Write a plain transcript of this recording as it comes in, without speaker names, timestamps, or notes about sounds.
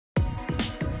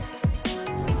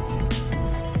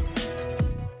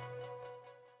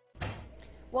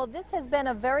Well, this has been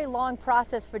a very long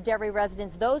process for Derry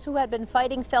residents. Those who had been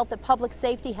fighting felt that public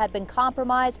safety had been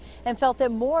compromised and felt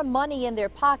that more money in their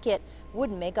pocket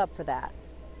wouldn't make up for that.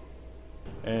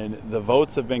 And the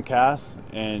votes have been cast,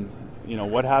 and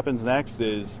what happens next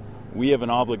is we have an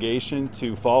obligation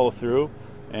to follow through,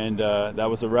 and that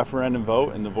was a referendum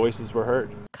vote and the voices were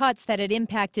heard. Cuts that had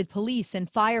impacted police and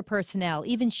fire personnel,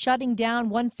 even shutting down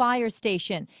one fire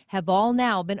station, have all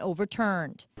now been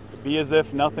overturned. Be as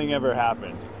if nothing ever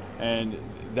happened, and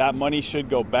that money should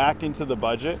go back into the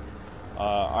budget.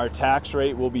 Our tax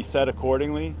rate will be set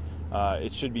accordingly.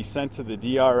 It should be sent to the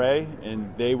DRA,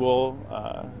 and they will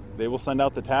send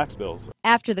out the tax bills.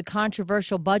 After the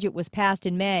controversial budget was passed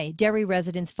in May, Derry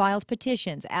residents filed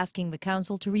petitions asking the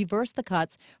council to reverse the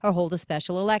cuts or hold a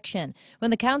special election. When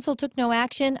the council took no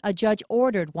action, a judge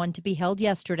ordered one to be held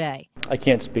yesterday. I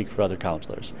can't speak for other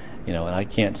councilors, and I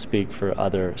can't speak for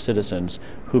other citizens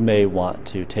who may want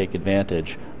to take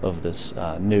advantage of this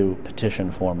new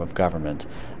petition form of government.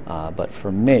 But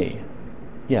for me,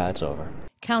 yeah, it's over.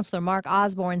 Councillor Mark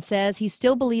Osborne says he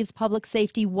still believes public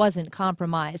safety wasn't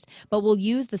compromised, but will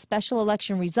use the special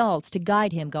election results to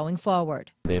guide him going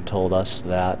forward. They've told us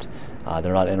that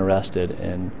they're not interested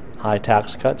in high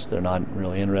tax cuts. They're not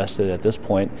really interested at this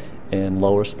point in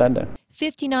lower spending.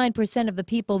 59% of the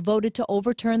people voted to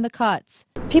overturn the cuts.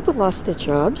 People lost their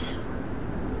jobs,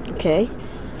 okay?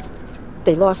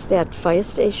 They lost that fire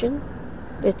station.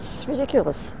 It's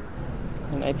ridiculous.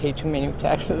 And I pay too many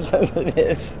taxes as it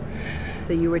is.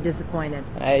 So you were disappointed?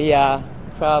 Yeah,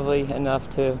 probably enough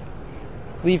to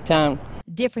leave town.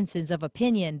 Differences of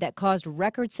opinion that caused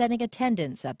record-setting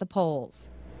attendance at the polls.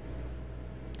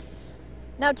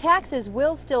 Now, taxes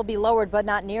will still be lowered, but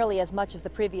not nearly as much as the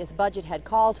previous budget had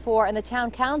called for, and the town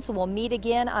council will meet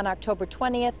again on October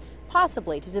 20th,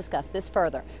 possibly to discuss this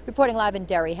further. Reporting live in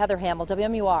Derry, Heather Hamill,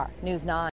 WMUR News 9.